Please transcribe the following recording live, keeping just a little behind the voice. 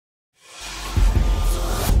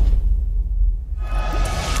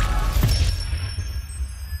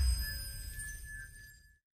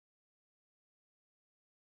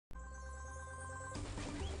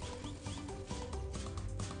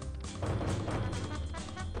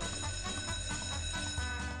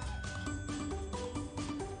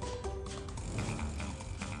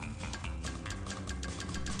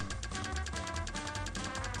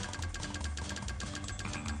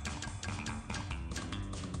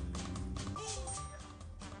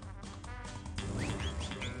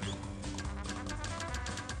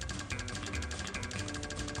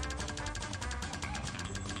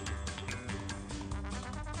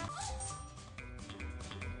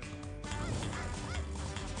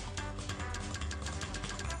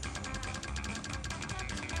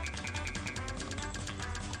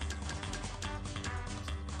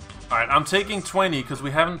Alright, I'm taking 20 because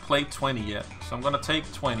we haven't played 20 yet. So I'm gonna take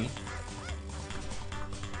 20.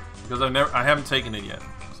 Because I haven't taken it yet.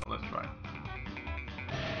 So let's try.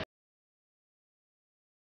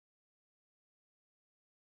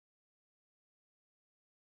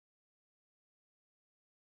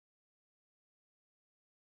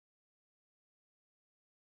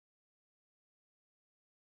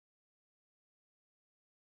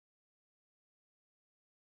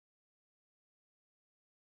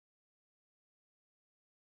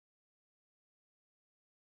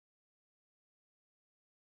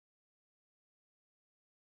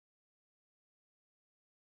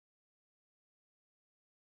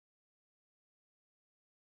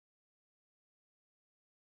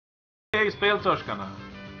 Hej speltörskarna!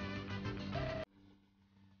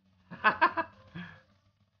 I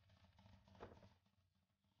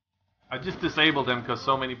just disabled them because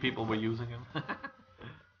so many people were using him.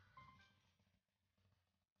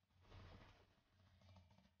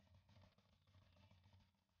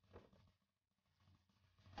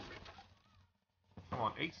 Come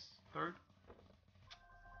on, ace, third.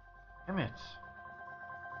 Damn it.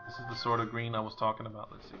 This is the sort of green I was talking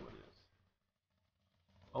about. Let's see what it is.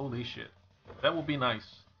 Holy shit. That would be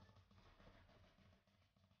nice.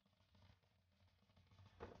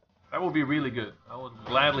 That would be really good. I would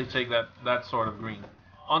gladly take that sort of green.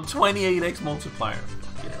 On 28x multiplier.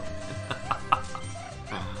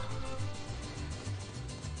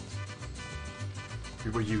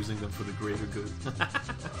 We were using them for the greater good.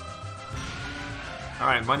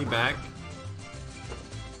 Alright, money back.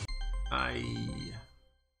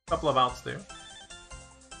 Couple of outs there.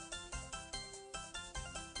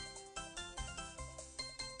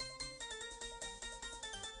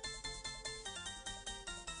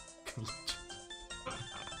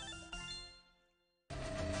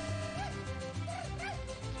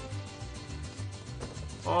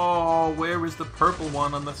 Oh, where is the purple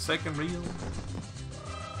one on the second reel?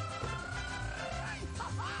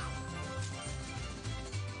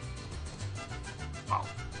 Wow.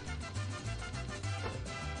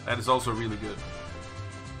 That is also really good.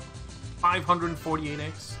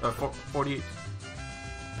 548x, 48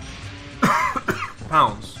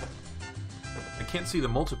 pounds. I can't see the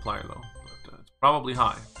multiplier though, but it's probably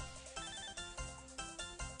high.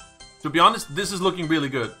 To be honest, this is looking really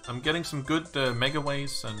good. I'm getting some good mega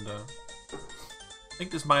ways, and I think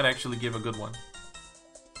this might actually give a good one.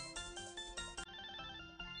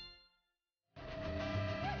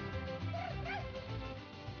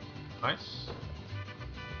 Nice.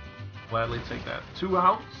 Gladly take that. 2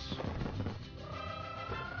 outs.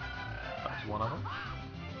 That's one of them.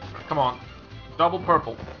 Come on. Double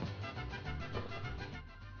purple.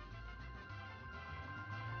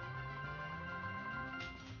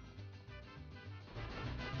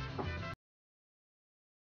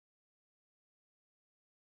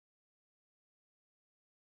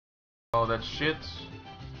 Oh, that's shit.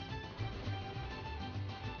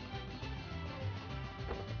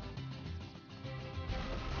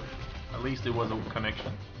 At least it was a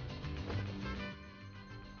connection.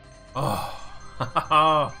 Oh.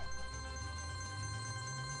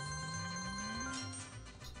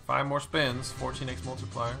 5 more spins, 14x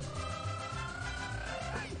multiplier.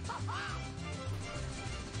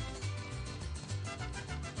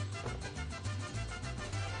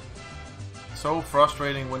 So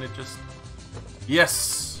frustrating when it just...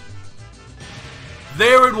 Yes!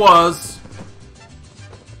 There it was!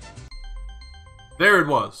 There it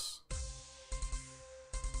was.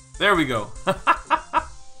 There we go.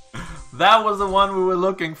 That was the one we were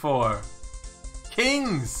looking for.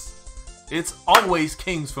 Kings! It's always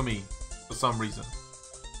kings for me, for some reason.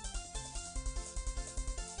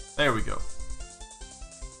 There we go.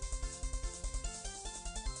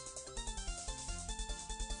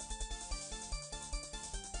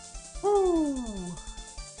 Woo!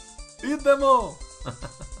 Eat them all!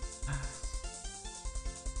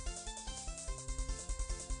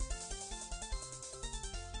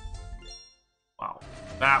 Wow,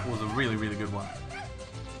 that was a really, really good one.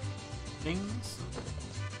 Kings?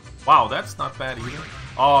 Wow, that's not bad either.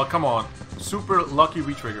 Oh, come on. Super lucky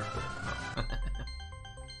retrigger. No.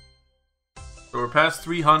 So we're past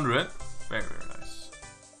 300. Very, very nice.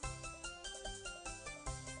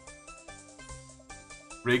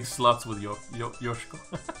 Rig slots with Yoshiko.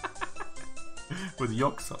 With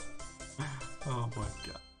Yoksa. Oh my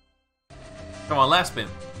god. Come on, last spin.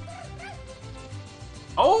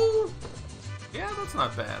 Oh! Yeah, that's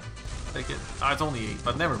not bad. Take it. Ah, it's only 8,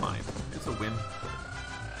 but never mind. It's a win.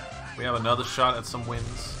 We have another shot at some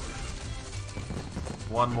wins.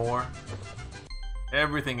 One more.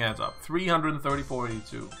 Everything adds up.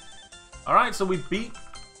 334.82. Alright, so we beat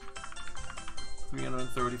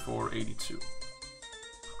 334.82.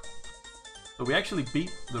 So we actually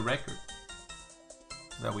beat the record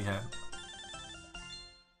that we had.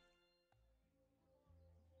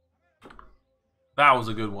 That was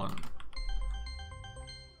a good one.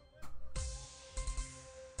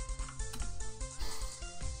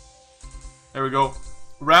 There we go.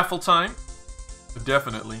 Raffle time.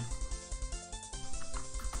 Definitely.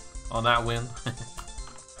 On that win.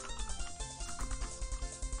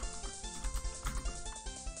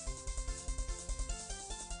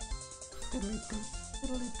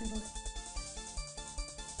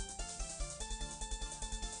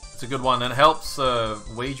 It's a good one and helps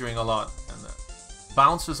wagering a lot. And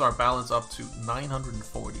bounces our balance up to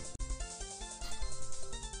 940.